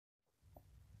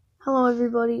Hello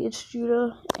everybody, it's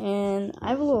Judah, and I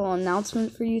have a little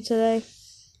announcement for you today.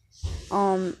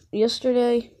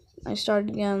 Yesterday, I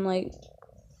started getting,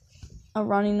 a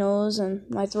runny nose, and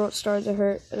my throat started to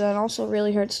hurt, and it also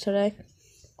really hurts today.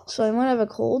 So I might have a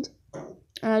cold,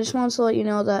 and I just wanted to let you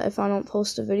know that if I don't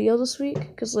post a video this week,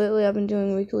 because lately I've been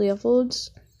doing weekly uploads,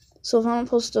 so if I don't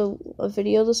post a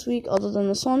video this week other than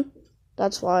this one,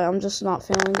 that's why. I'm just not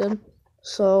feeling good.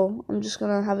 So I'm just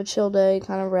gonna have a chill day,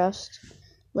 kind of rest,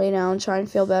 lay down, try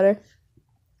and feel better.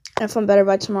 And if I'm better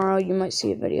by tomorrow, you might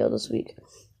see a video this week.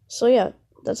 So yeah,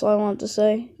 that's all I wanted to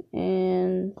say,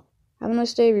 and have a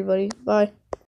nice day, everybody. Bye.